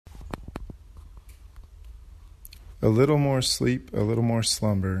A little more sleep, a little more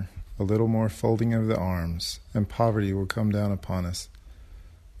slumber, a little more folding of the arms, and poverty will come down upon us.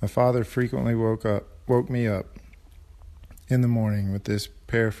 My father frequently woke me up in the morning with this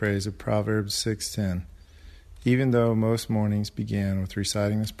paraphrase of Proverbs 6:10. Even though most mornings began with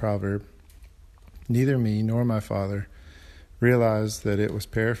reciting this proverb, neither me nor my father realized that it was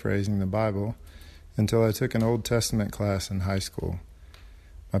paraphrasing the Bible until I took an Old Testament class in high school.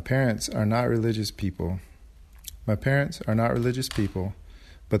 My parents are not religious people, but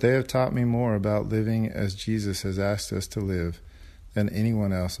they have taught me more about living as Jesus has asked us to live than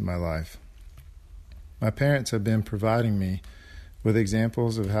anyone else in my life. My parents have been providing me with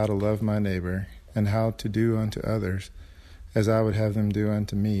examples of how to love my neighbor and how to do unto others as I would have them do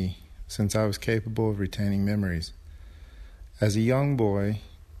unto me, since I was capable of retaining memories. As a young boy,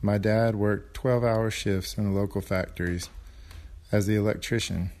 my dad worked 12-hour shifts in the local factories as the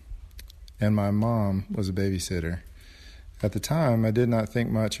electrician, and my mom was a babysitter. At the time, I did not think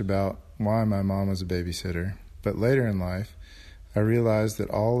much about why my mom was a babysitter, but later in life, I realized that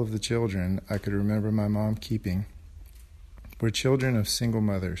all of the children I could remember my mom keeping were children of single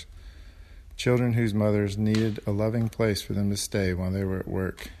mothers, children whose mothers needed a loving place for them to stay while they were at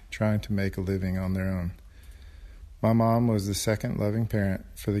work, trying to make a living on their own. My mom was the second loving parent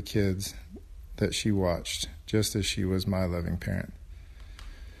for the kids that she watched, just as she was my loving parent.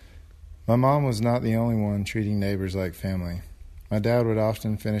 My mom was not the only one treating neighbors like family. My dad would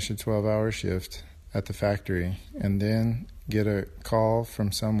often finish a 12-hour shift at the factory and then get a call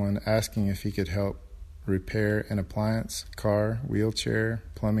from someone asking if he could help repair an appliance, car, wheelchair,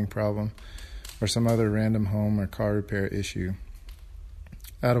 plumbing problem, or some other random home or car repair issue.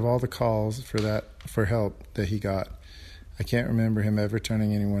 Out of all the calls for help that he got, I can't remember him ever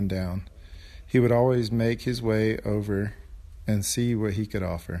turning anyone down. He would always make his way over and see what he could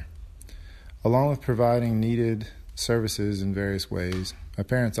offer. Along with providing needed services in various ways, my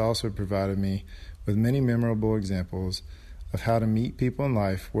parents also provided me with many memorable examples of how to meet people in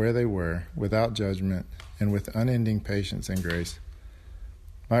life where they were, without judgment and with unending patience and grace.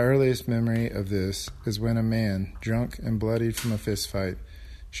 My earliest memory of this is when a man, drunk and bloodied from a fistfight,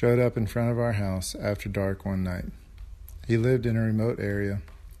 showed up in front of our house after dark one night. We lived in a remote area,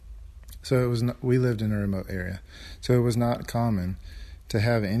 so it was not common to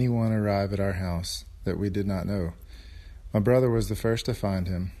have anyone arrive at our house that we did not know. My brother was the first to find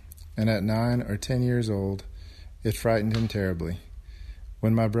him, and at 9 or 10 years old, it frightened him terribly.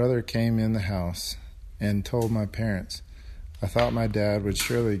 When my brother came in the house and told my parents, I thought my dad would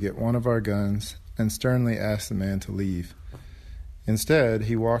surely get one of our guns and sternly ask the man to leave. Instead,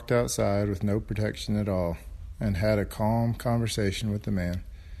 he walked outside with no protection at all and had a calm conversation with the man.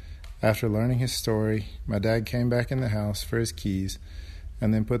 After learning his story, my dad came back in the house for his keys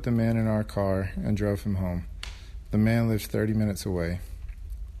and then put the man in our car and drove him home. The man lived 30 minutes away.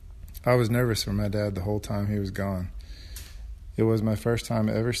 I was nervous for my dad the whole time he was gone. It was my first time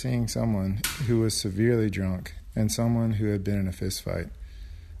ever seeing someone who was severely drunk and someone who had been in a fist fight.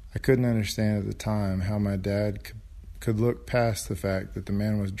 I couldn't understand at the time how my dad could look past the fact that the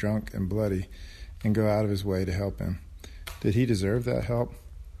man was drunk and bloody and go out of his way to help him. Did he deserve that help?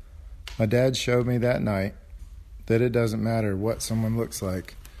 My dad showed me that night that it doesn't matter what someone looks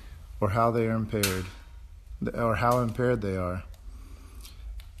like or how they are impaired or how impaired they are.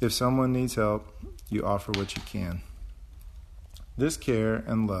 If someone needs help, you offer what you can. This care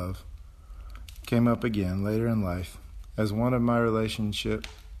and love came up again later in life as one of my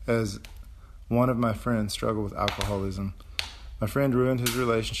friends struggled with alcoholism. My friend ruined his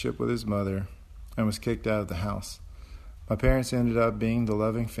relationship with his mother and was kicked out of the house. My parents ended up being the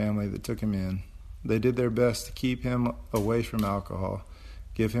loving family that took him in. They did their best to keep him away from alcohol,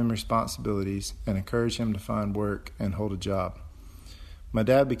 give him responsibilities, and encourage him to find work and hold a job. My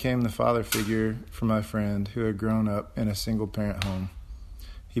dad became the father figure for my friend who had grown up in a single-parent home.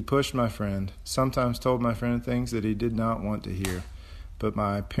 He pushed my friend, sometimes told my friend things that he did not want to hear, but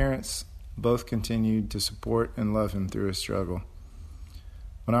my parents both continued to support and love him through his struggle.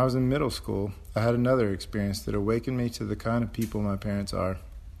 When I was in middle school, I had another experience that awakened me to the kind of people my parents are.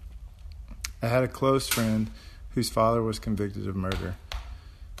 I had a close friend whose father was convicted of murder.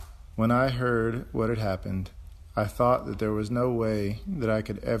 When I heard what had happened, I thought that there was no way that I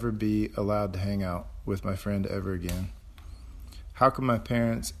could ever be allowed to hang out with my friend ever again. How could my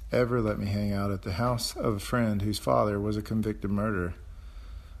parents ever let me hang out at the house of a friend whose father was a convicted murderer?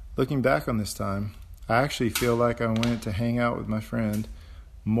 Looking back on this time, I actually feel like I went to hang out with my friend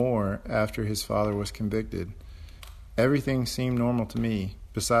more after his father was convicted. Everything seemed normal to me,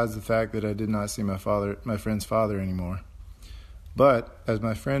 besides the fact that I did not see my friend's father anymore. But as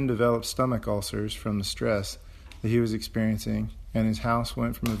my friend developed stomach ulcers from the stress, that he was experiencing, and his house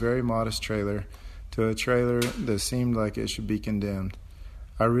went from a very modest trailer to a trailer that seemed like it should be condemned.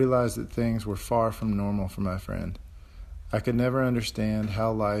 I realized that things were far from normal for my friend. I could never understand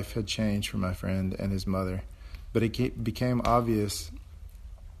how life had changed for my friend and his mother, but it became obvious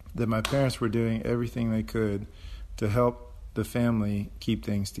that my parents were doing everything they could to help the family keep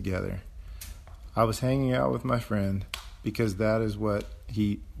things together. I was hanging out with my friend because that is what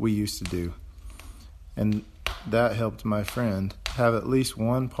we used to do, and that helped my friend have at least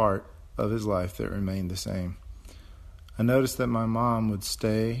one part of his life that remained the same. I noticed that my mom would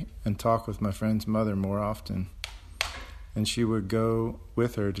stay and talk with my friend's mother more often, and she would go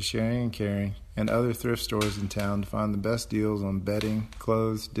with her to Sharing and Caring and other thrift stores in town to find the best deals on bedding,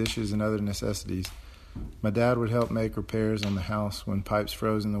 clothes, dishes, and other necessities. My dad would help make repairs on the house when pipes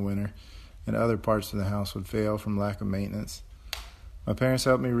froze in the winter and other parts of the house would fail from lack of maintenance. My parents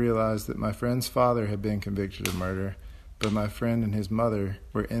helped me realize that my friend's father had been convicted of murder, but my friend and his mother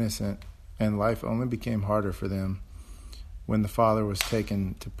were innocent, and life only became harder for them when the father was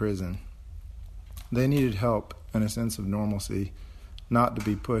taken to prison. They needed help and a sense of normalcy, not to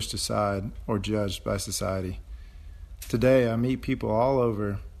be pushed aside or judged by society. Today, I meet people all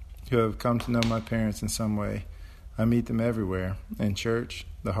over who have come to know my parents in some way. I meet them everywhere, in church,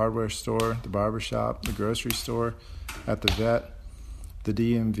 the hardware store, the barber shop, the grocery store, at the vet, the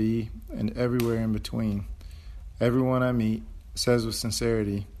DMV, and everywhere in between. Everyone I meet says with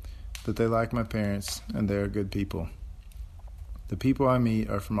sincerity that they like my parents and they are good people. The people I meet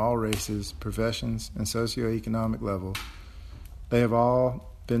are from all races, professions, and socioeconomic levels. They have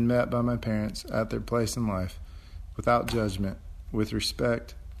all been met by my parents at their place in life, without judgment, with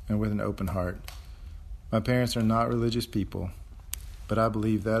respect, and with an open heart. My parents are not religious people, but I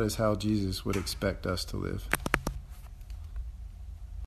believe that is how Jesus would expect us to live.